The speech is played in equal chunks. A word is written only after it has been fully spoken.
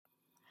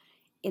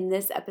In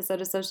this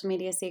episode of Social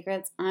Media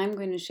Secrets, I'm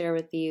going to share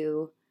with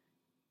you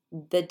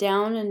the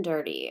down and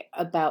dirty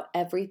about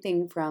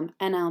everything from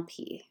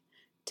NLP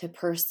to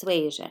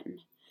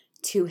persuasion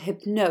to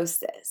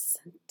hypnosis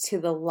to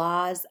the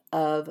laws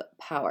of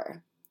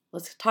power.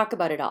 Let's talk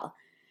about it all.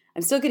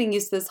 I'm still getting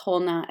used to this whole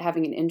not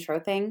having an intro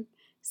thing,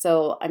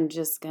 so I'm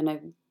just going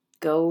to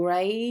go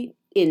right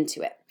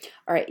into it.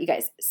 All right, you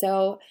guys.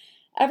 So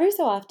every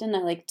so often, I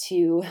like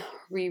to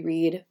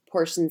reread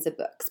portions of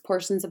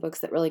books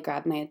that really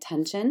grab my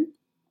attention.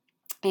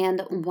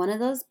 And one of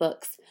those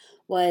books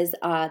was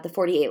The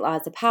 48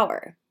 Laws of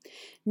Power.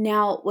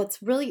 Now,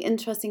 what's really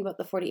interesting about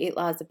the 48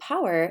 Laws of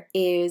Power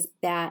is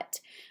that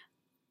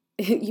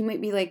you might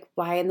be like,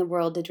 why in the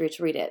world did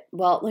Rachel read it?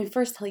 Well, let me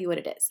first tell you what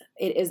it is.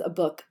 It is a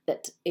book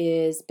that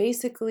is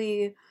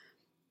basically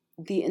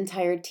the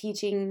entire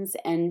teachings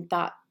and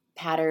thought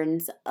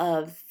patterns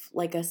of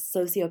like a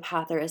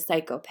sociopath or a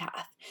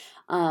psychopath.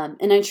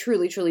 And I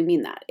truly, truly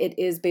mean that. It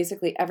is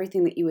basically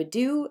everything that you would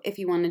do if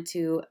you wanted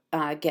to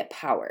get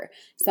power.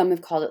 Some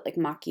have called it like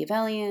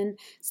Machiavellian.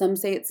 Some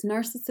say it's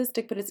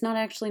narcissistic, but it's not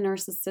actually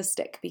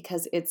narcissistic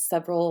because it's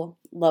several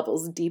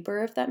levels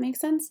deeper, if that makes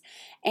sense.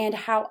 And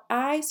how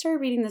I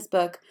started reading this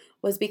book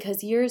was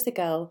because years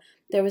ago,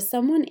 there was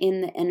someone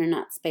in the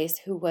internet space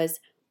who was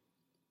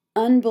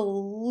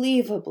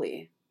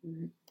unbelievably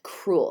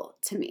cruel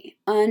to me.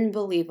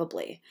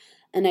 Unbelievably.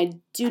 And I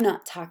do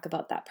not talk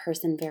about that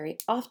person very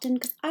often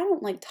because I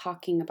don't like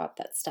talking about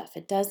that stuff.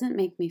 It doesn't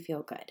make me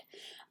feel good.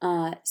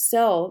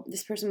 So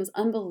this person was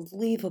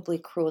unbelievably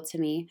cruel to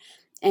me.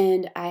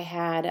 And I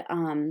had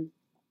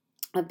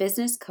a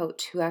business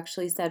coach who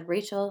actually said,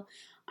 Rachel,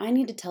 I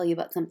need to tell you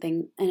about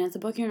something, and it's a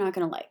book you're not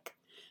going to like.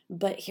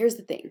 But here's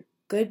the thing.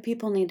 Good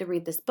people need to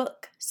read this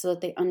book so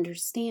that they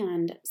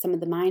understand some of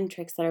the mind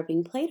tricks that are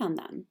being played on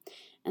them.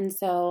 And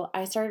so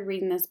I started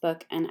reading this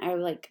book, and I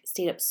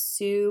stayed up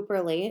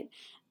super late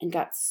and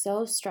got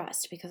so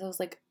stressed because I was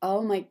like,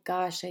 oh my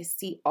gosh, I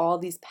see all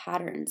these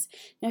patterns.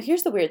 Now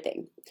here's the weird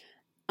thing.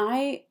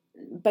 By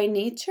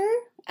nature,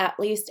 at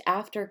least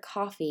after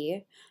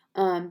coffee,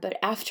 but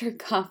after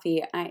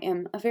coffee, I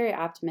am a very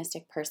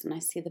optimistic person. I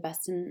see the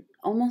best in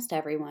almost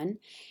everyone,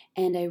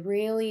 and I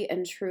really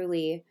and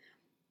truly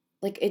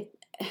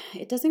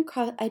it doesn't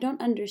cross. I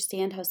don't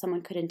understand how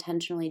someone could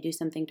intentionally do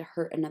something to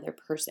hurt another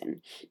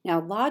person. Now,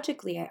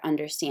 logically, I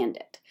understand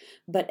it.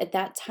 But at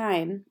that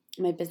time,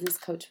 my business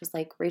coach was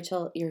like,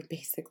 Rachel, you're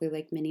basically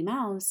like Minnie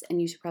Mouse,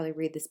 and you should probably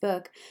read this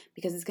book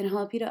because it's going to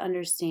help you to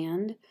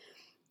understand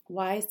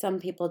why some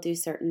people do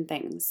certain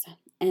things.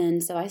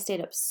 And so I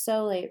stayed up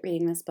so late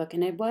reading this book,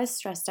 and I was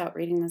stressed out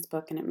reading this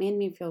book, and it made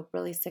me feel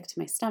really sick to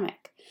my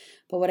stomach.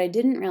 But what I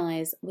didn't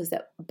realize was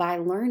that by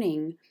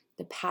learning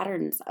the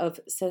patterns of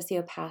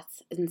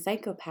sociopaths and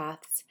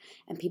psychopaths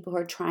and people who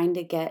are trying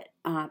to get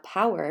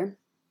power.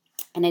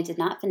 And I did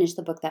not finish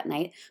the book that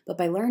night, but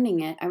by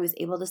learning it, I was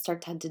able to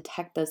start to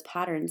detect those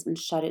patterns and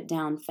shut it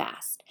down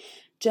fast.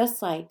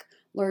 Just like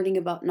learning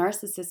about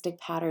narcissistic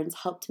patterns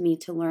helped me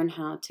to learn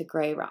how to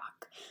gray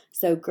rock.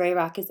 So gray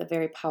rock is a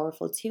very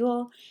powerful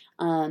tool.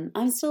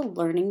 I'm still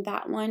learning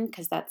that one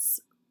because that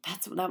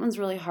one's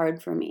really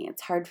hard for me.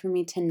 It's hard for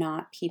me to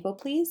not people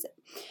please.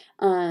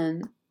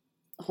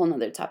 A whole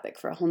nother topic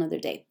for a whole nother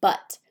day.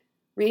 But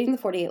reading the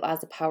 48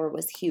 Laws of Power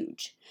was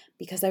huge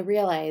because I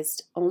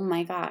realized, oh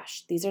my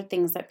gosh, these are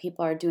things that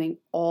people are doing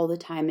all the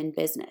time in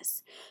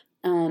business.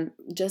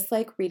 Just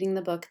like reading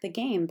the book The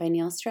Game by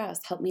Neil Strauss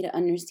helped me to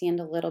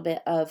understand a little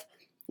bit of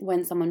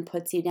when someone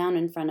puts you down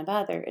in front of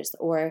others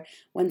or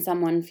when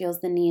someone feels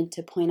the need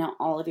to point out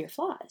all of your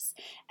flaws.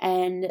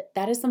 And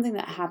that is something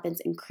that happens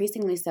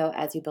increasingly so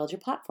as you build your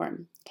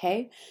platform,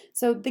 okay?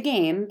 So The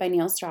Game by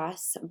Neil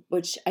Strauss,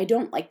 which I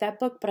don't like that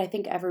book, but I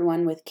think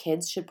everyone with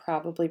kids should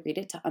probably read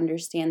it to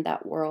understand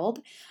that world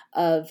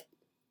of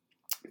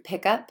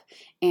pickup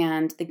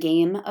and the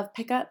game of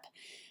pickup.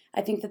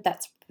 I think that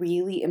that's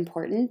really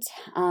important.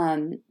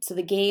 So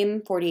The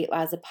Game, 48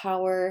 Laws of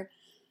Power,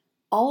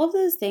 all of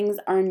those things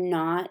are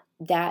not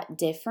that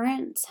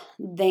different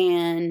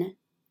than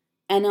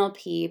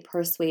NLP,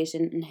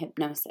 persuasion, and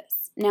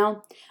hypnosis.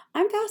 Now,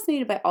 I'm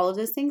fascinated by all of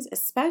those things,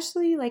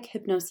 especially like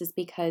hypnosis,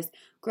 because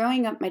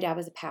growing up, my dad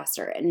was a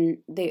pastor, and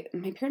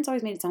my parents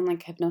always made it sound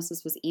like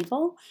hypnosis was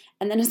evil.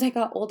 And then as I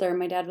got older,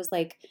 my dad was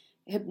like,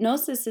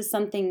 hypnosis is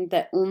something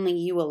that only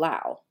you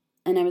allow.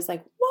 And I was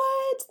like,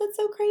 what? That's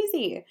so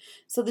crazy.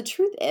 So the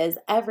truth is,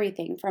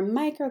 everything from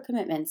micro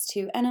commitments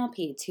to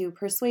NLP to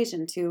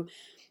persuasion to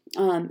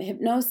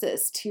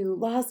hypnosis to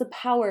laws of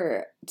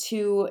power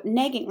to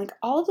negging, like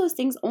all of those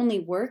things only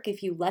work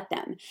if you let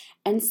them.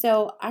 And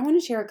so I want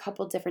to share a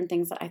couple different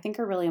things that I think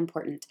are really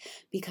important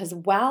because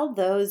while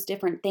those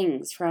different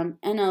things from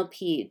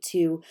NLP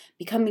to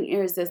becoming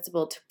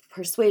irresistible to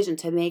persuasion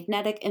to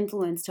magnetic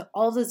influence to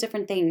all those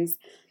different things,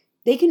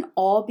 they can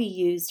all be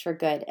used for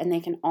good and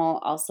they can all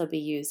also be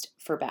used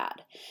for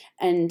bad.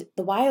 And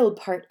the wild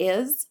part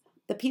is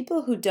the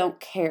people who don't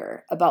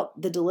care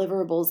about the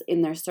deliverables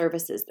in their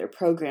services, their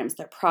programs,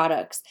 their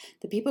products,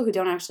 the people who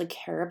don't actually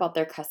care about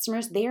their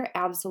customers, they are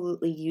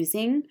absolutely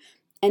using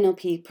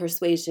NLP,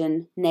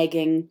 persuasion,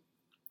 negging,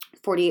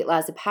 48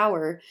 laws of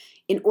power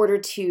in order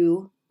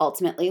to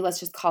ultimately, let's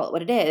just call it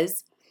what it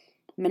is,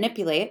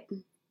 manipulate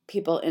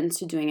people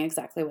into doing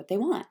exactly what they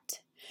want.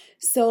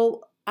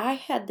 So I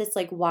had this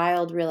like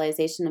wild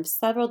realization of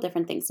several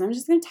different things. And I'm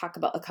just going to talk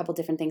about a couple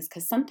different things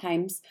because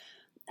sometimes,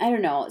 I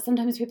don't know,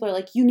 sometimes people are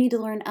like, you need to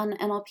learn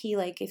NLP.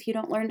 Like if you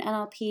don't learn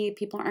NLP,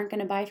 people aren't going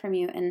to buy from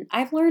you. And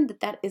I've learned that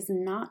that is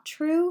not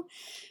true,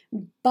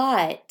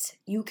 but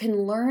you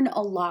can learn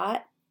a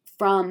lot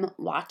from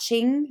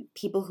watching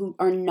people who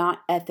are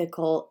not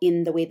ethical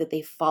in the way that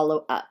they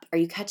follow up. Are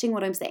you catching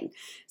what I'm saying?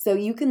 So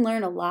you can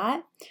learn a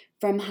lot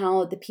from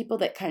how the people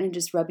that kind of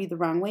just rub you the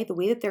wrong way, the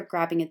way that they're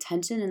grabbing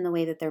attention and the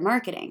way that they're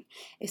marketing,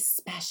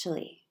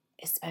 especially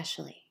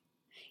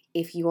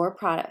if your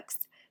products,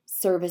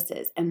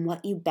 services, and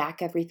what you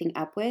back everything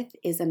up with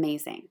is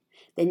amazing,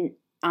 then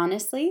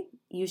honestly,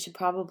 you should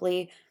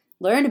probably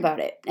learn about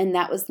it. And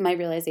that was my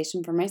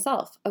realization for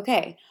myself.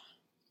 Okay,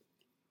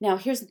 now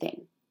here's the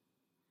thing.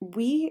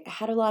 We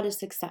had a lot of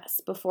success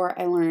before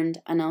I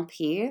learned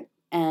NLP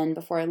and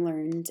before I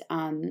learned,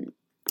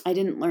 I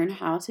didn't learn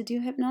how to do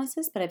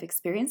hypnosis, but I've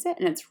experienced it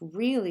and it's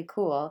really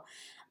cool.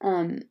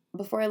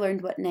 Before I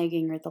learned what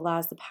negging or the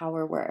laws of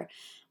power were,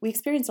 we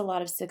experienced a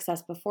lot of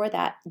success before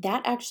that.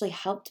 That actually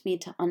helped me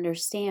to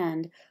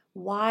understand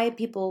why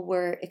people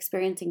were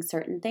experiencing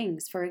certain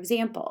things. For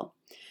example,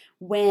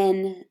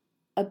 when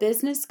a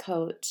business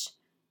coach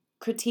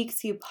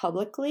critiques you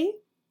publicly,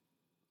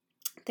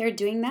 they're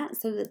doing that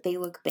so that they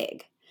look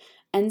big.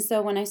 And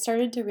so when I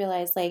started to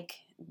realize, like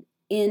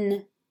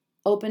in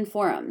open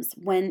forums,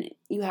 when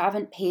you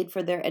haven't paid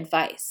for their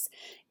advice,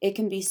 it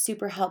can be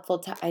super helpful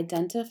to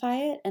identify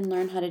it and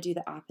learn how to do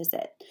the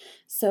opposite.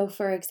 So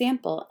for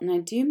example, and I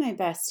do my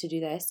best to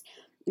do this,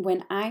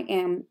 when I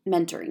am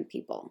mentoring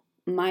people,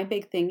 my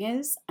big thing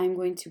is I'm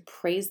going to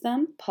praise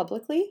them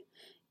publicly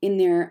in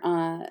their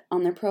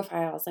on their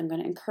profiles. I'm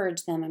going to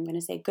encourage them. I'm going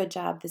to say, good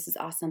job, this is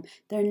awesome.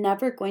 They're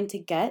never going to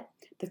get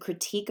the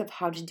critique of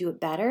how to do it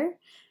better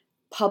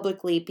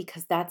publicly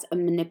because that's a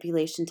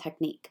manipulation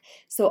technique.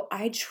 So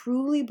I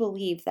truly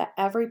believe that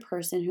every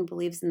person who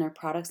believes in their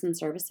products and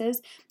services,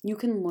 you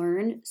can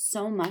learn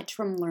so much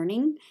from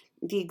learning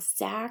the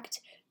exact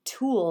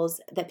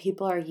tools that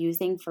people are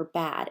using for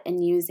bad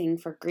and using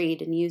for greed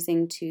and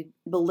using to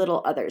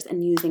belittle others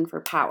and using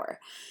for power.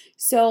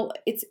 So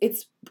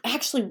it's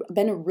actually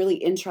been a really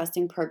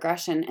interesting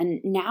progression. And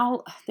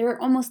now there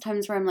are almost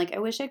times where I'm like, I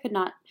wish I could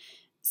not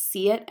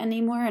see it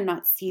anymore and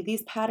not see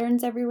these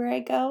patterns everywhere I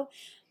go.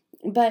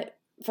 But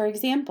for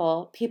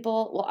example,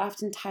 people will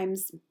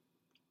oftentimes,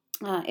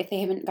 if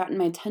they haven't gotten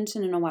my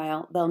attention in a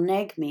while, they'll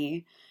nag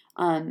me,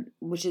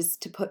 which is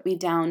to put me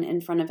down in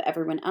front of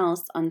everyone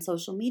else on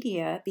social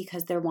media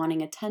because they're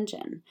wanting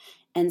attention.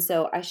 And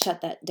so I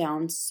shut that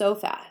down so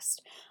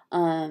fast.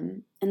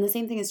 And the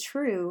same thing is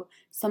true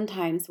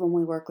sometimes when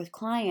we work with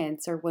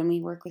clients or when we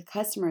work with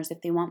customers.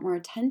 If they want more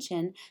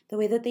attention, the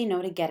way that they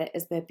know to get it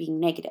is by being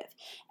negative.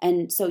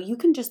 And so you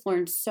can just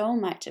learn so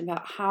much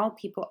about how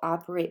people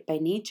operate by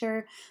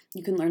nature.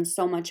 You can learn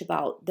so much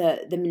about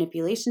the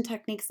manipulation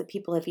techniques that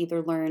people have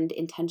either learned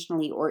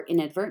intentionally or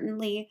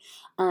inadvertently.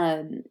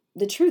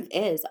 The truth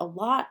is, a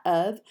lot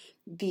of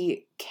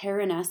the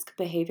Karen-esque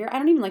behavior, I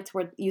don't even like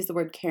to use the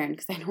word Karen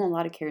because I know a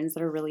lot of Karens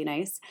that are really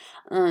nice,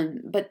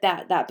 but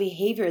that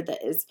behavior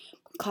that is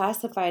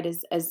classified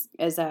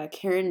as a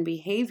Karen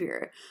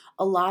behavior,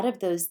 a lot of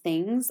those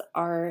things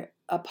are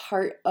a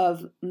part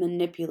of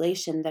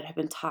manipulation that have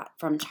been taught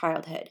from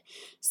childhood.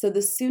 So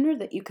the sooner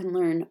that you can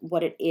learn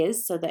what it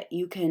is so that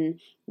you can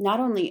not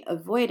only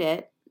avoid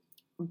it,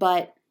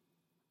 but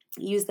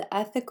use the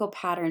ethical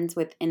patterns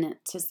within it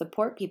to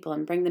support people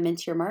and bring them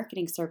into your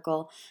marketing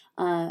circle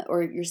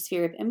or your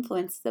sphere of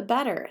influence, the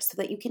better, so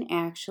that you can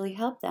actually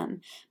help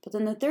them. But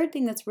then the third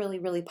thing that's really,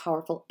 really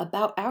powerful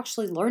about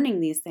actually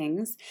learning these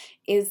things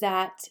is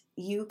that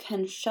you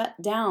can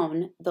shut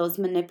down those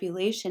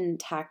manipulation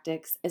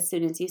tactics as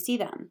soon as you see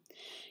them.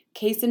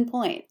 Case in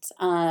point,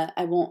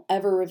 I won't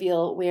ever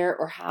reveal where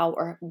or how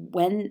or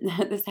when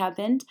this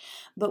happened,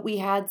 but we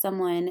had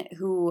someone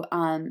who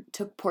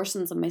took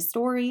portions of my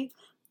story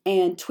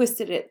and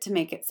twisted it to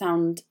make it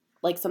sound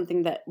like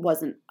something that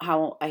wasn't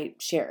how I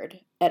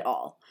shared at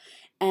all,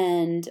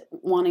 and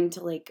wanting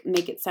to like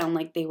make it sound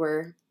like they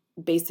were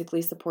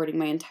basically supporting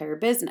my entire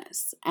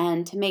business.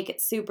 And to make it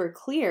super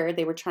clear,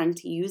 they were trying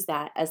to use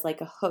that as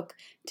like a hook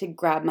to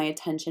grab my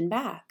attention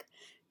back.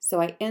 So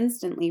I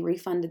instantly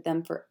refunded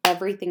them for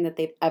everything that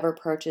they've ever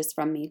purchased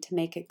from me to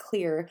make it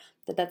clear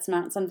that that's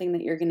not something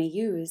that you're going to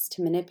use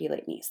to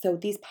manipulate me. So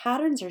these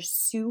patterns are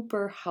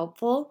super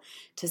helpful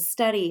to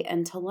study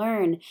and to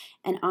learn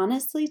and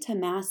honestly to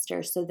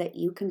master so that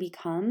you can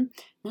become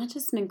not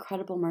just an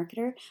incredible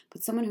marketer,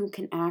 but someone who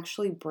can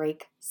actually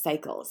break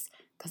cycles,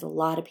 because a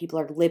lot of people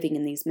are living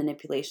in these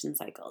manipulation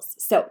cycles.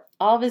 So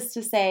all this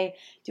to say,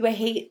 do I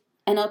hate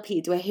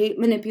NLP? Do I hate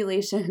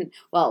manipulation?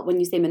 Well, when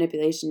you say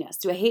manipulation, yes.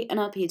 Do I hate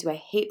NLP? Do I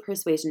hate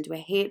persuasion? Do I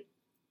hate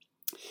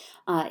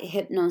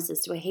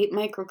hypnosis? Do I hate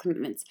micro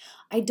commitments?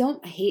 I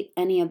don't hate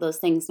any of those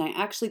things, and I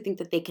actually think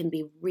that they can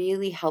be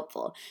really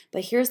helpful.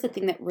 But here's the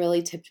thing that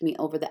really tipped me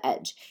over the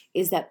edge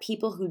is that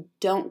people who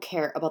don't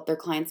care about their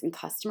clients and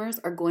customers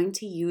are going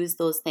to use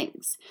those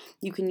things.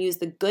 You can use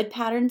the good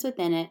patterns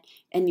within it,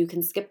 and you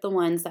can skip the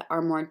ones that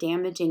are more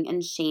damaging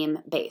and shame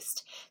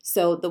based.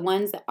 So the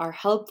ones that are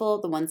helpful,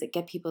 the ones that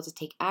get people to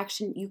take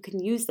action, you can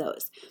use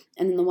those.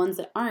 And then the ones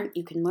that aren't,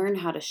 you can learn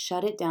how to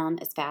shut it down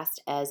as fast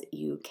as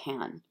you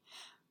can.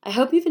 I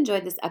hope you've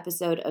enjoyed this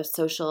episode of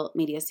Social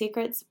Media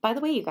Secrets. By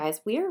the way, you guys,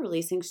 we are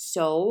releasing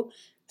so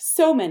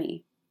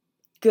many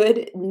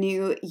good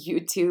new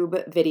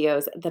YouTube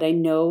videos that I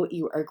know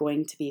you are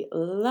going to be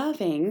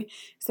loving.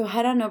 So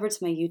head on over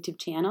to my YouTube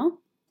channel.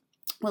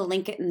 We'll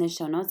link it in the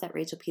show notes at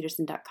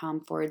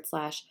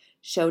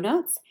rachelpeterson.com/show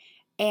notes.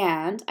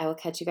 And I will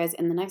catch you guys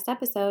in the next episode.